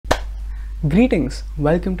Greetings,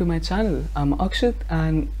 welcome to my channel. I'm Akshit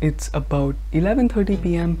and it's about 11:30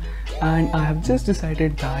 p.m. and I have just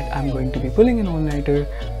decided that I'm going to be pulling an all-nighter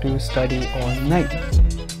to study all night.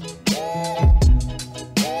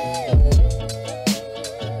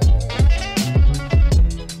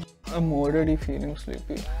 I'm already feeling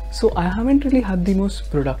sleepy. So I haven't really had the most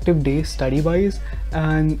productive day study-wise,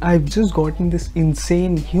 and I've just gotten this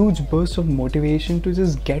insane huge burst of motivation to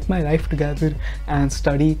just get my life together and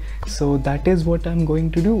study. So that is what I'm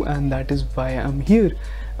going to do, and that is why I'm here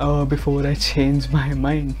before I change my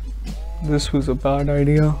mind. This was a bad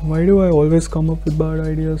idea. Why do I always come up with bad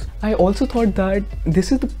ideas? I also thought that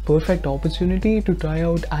this is the perfect opportunity to try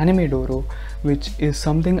out Animedoro, which is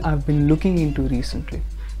something I've been looking into recently.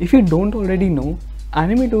 If you don't already know,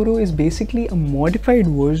 Animedoro is basically a modified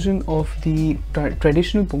version of the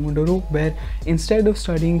traditional Pomodoro, where instead of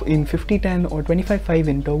studying in 50-10 or 25-5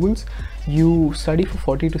 intervals, you study for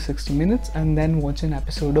 40 to 60 minutes and then watch an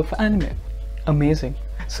episode of anime. Amazing.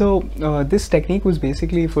 So this technique was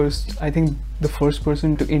basically I think the first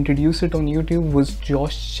person to introduce it on YouTube was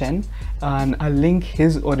Josh Chen, and I'll link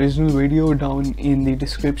his original video down in the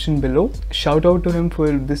description below. Shout out to him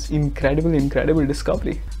for this incredible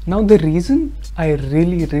discovery. Now the reason I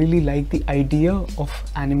really like the idea of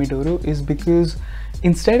Animedoro is because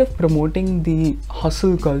instead of promoting the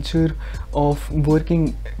hustle culture of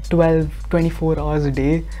working 12-24 hours a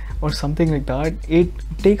day or something like that, it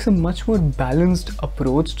takes a much more balanced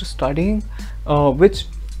approach to studying, which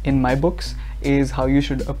in my books is how you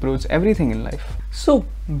should approach everything in life. So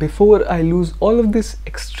before I lose all of this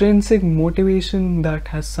extrinsic motivation that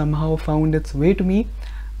has somehow found its way to me,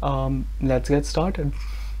 let's get started.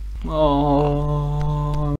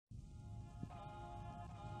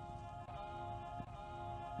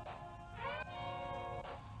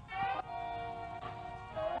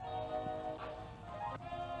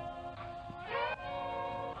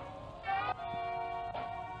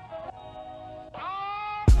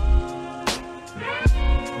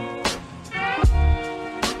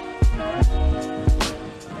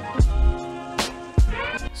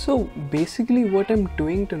 So basically what I'm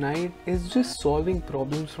doing tonight is just solving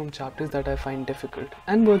problems from chapters that I find difficult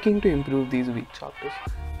and working to improve these weak chapters.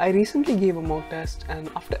 I recently gave a mock test, and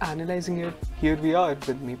after analyzing it, here we are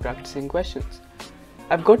with me practicing questions.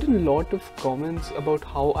 I've gotten a lot of comments about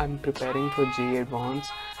how I'm preparing for JEE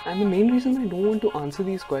Advanced, and the main reason I don't want to answer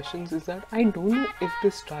these questions is that I don't know if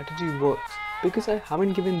this strategy works because I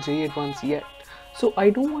haven't given JEE Advanced yet. So I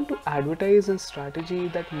don't want to advertise a strategy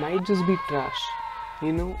that might just be trash.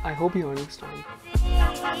 You know, I hope you understand.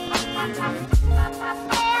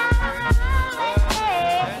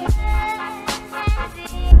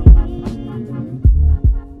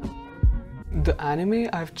 The anime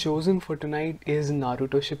I've chosen for tonight is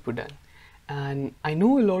Naruto Shippuden. And I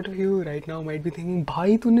know a lot of you right now might be thinking,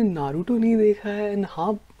 भाई तूने Naruto नहीं देखा है? And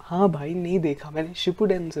हाँ भाई नहीं देखा, मैंने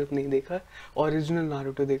Shippuden सिर्फ नहीं देखा, original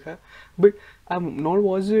Naruto देखा. But I've not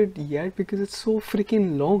watched it yet because it's so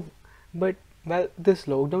freaking long. But well, this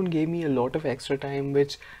lockdown gave me a lot of extra time,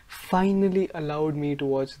 which finally allowed me to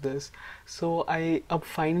watch this. So अब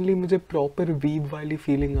finally मुझे proper weeb वाली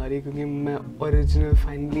feeling आ रही है क्योंकि मैं original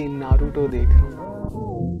finally Naruto देख रहा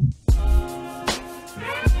हूँ.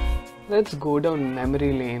 Let's go down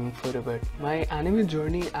memory lane for a bit. My anime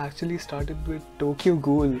journey actually started with Tokyo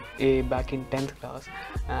Ghoul back in 10th class,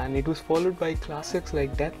 and it was followed by classics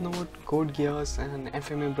like Death Note, Code Geass, and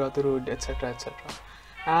FMA Brotherhood, etc.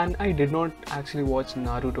 And I did not actually watch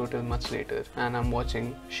Naruto till much later, and I'm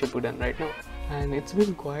watching Shippuden right now. And it's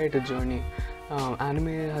been quite a journey.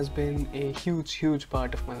 Anime has been a huge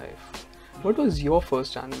part of my life. What was your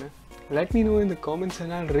first anime? Let me know in the comments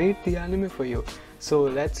and I'll rate the anime for you. So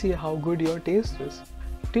let's see how good your taste is.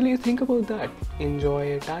 Till you think about that,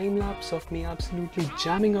 enjoy a time lapse of me absolutely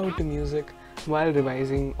jamming out to music while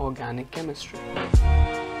revising organic chemistry.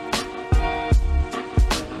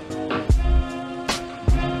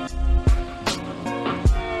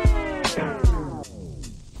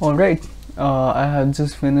 Alright, I have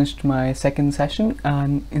just finished my second session,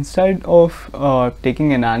 and instead of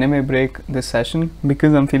taking an anime break this session,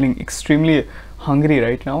 because I'm feeling extremely hungry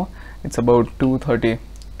right now, it's about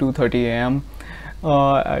 2:30 a.m.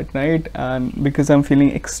 At night, and because I'm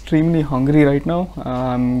feeling extremely hungry right now,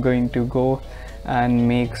 I'm going to go and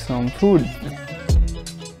make some food.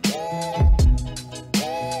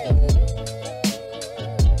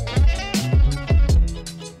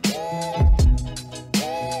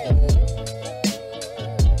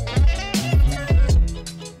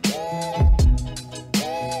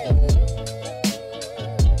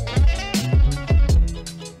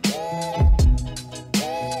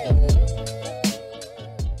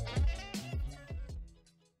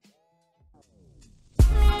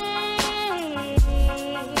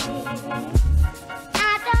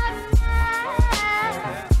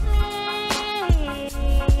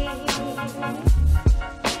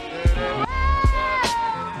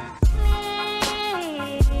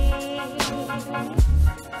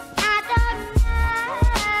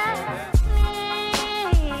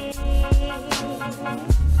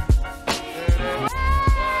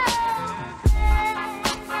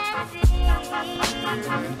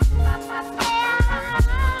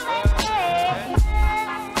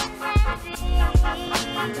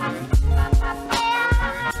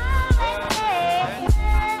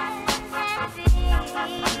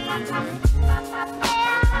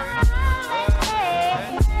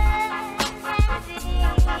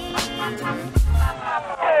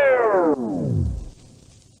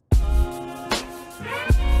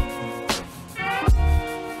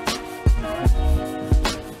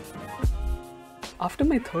 After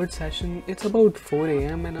my third session, it's about 4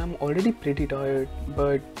 AM and I'm already pretty tired,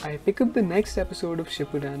 but I pick up the next episode of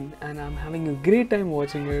Shippuden and I'm having a great time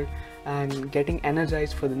watching it and getting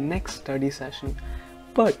energized for the next study session.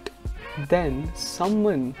 But then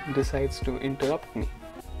someone decides to interrupt me.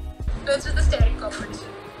 So it's just the staring competition.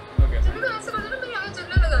 Okay. So because I was like,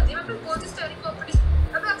 I'm going to go to staring competition.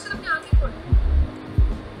 I'm actually going to go.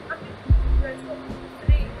 Let's go.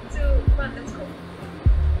 3, 2, 1, let's go.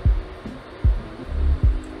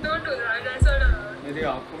 Don't do that. That's not allowed. मेरी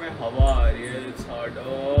आँखों में हवा आ रही है. It's hard.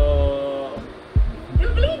 Oh. You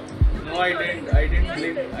blinked. No, I didn't. I didn't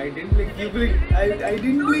blink. I didn't blink. You blinked. I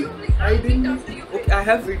didn't blink. I didn't blink. Okay, I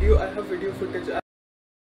have video. I have video footage.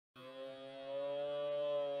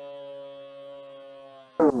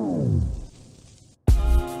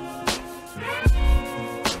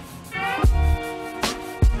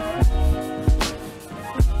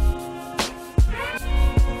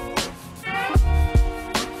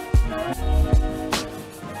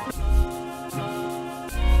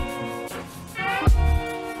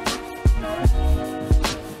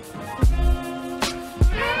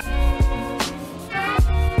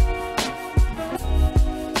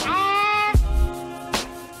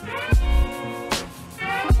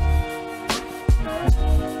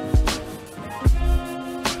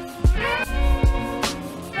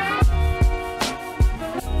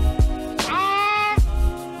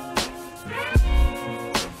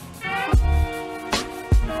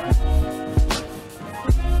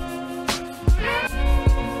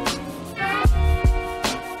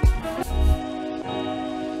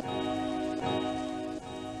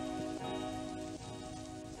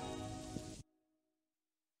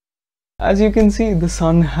 As you can see, the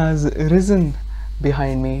sun has risen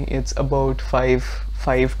behind me. It's about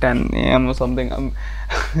 5:10 AM or something. I'm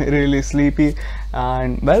really sleepy,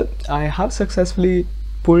 and well, I have successfully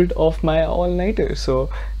pulled off my all-nighter, so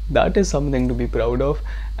that is something to be proud of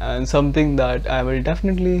and something that I will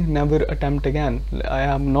definitely never attempt again. I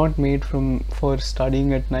am not made for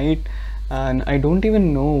studying at night, and I don't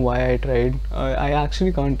even know why I tried. I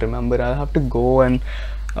actually can't remember. I'll have to go and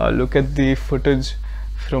look at the footage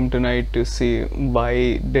from tonight to see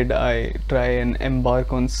why did I try and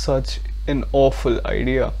embark on such an awful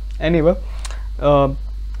idea. Anyway,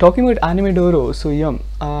 talking about Animedoro, so yeah,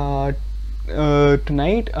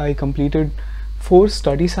 tonight I completed 4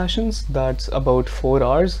 study sessions. That's about 4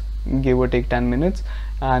 hours, give or take 10 minutes,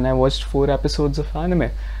 and I watched 4 episodes of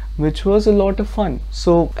anime, which was a lot of fun.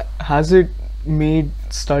 So has it made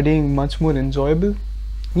studying much more enjoyable?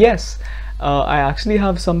 Yes, I actually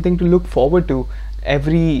have something to look forward to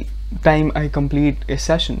every time I complete a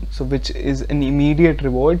session, so which is an immediate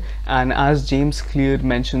reward. And as James Clear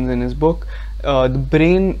mentions in his book, the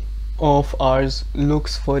brain of ours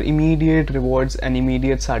looks for immediate rewards and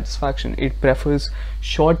immediate satisfaction. It prefers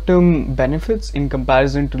short-term benefits in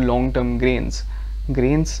comparison to long-term gains.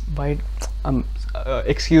 Why?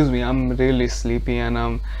 Excuse me, I'm really sleepy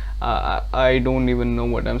and I don't even know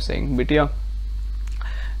what I'm saying, but yeah.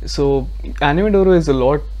 So Animedoro is a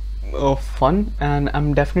lot of fun, and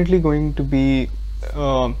I'm definitely going to be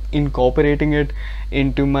incorporating it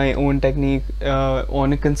into my own technique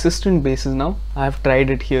on a consistent basis now. I've tried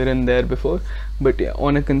it here and there before, but yeah,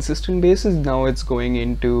 on a consistent basis now it's going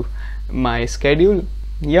into my schedule.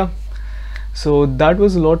 Yeah, so that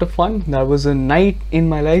was a lot of fun. That was a night in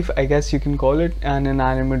my life, I guess you can call it, and an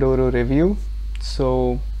Animedoro review.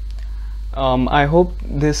 So I hope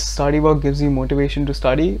this study work gives you motivation to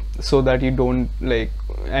study, so that you don't like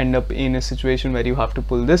end up in a situation where you have to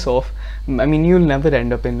pull this off. I mean, you'll never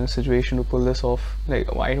end up in a situation to pull this off.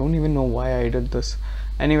 Like, I don't even know why I did this.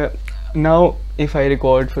 Anyway, now if I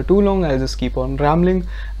record for too long, I'll just keep on rambling,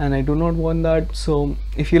 and I do not want that. So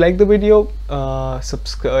if you like the video,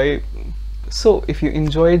 subscribe. So if you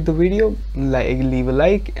enjoyed the video, leave a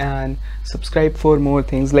like and subscribe for more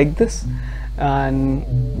things like this.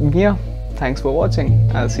 And yeah, thanks for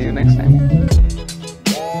watching. I'll see you next time.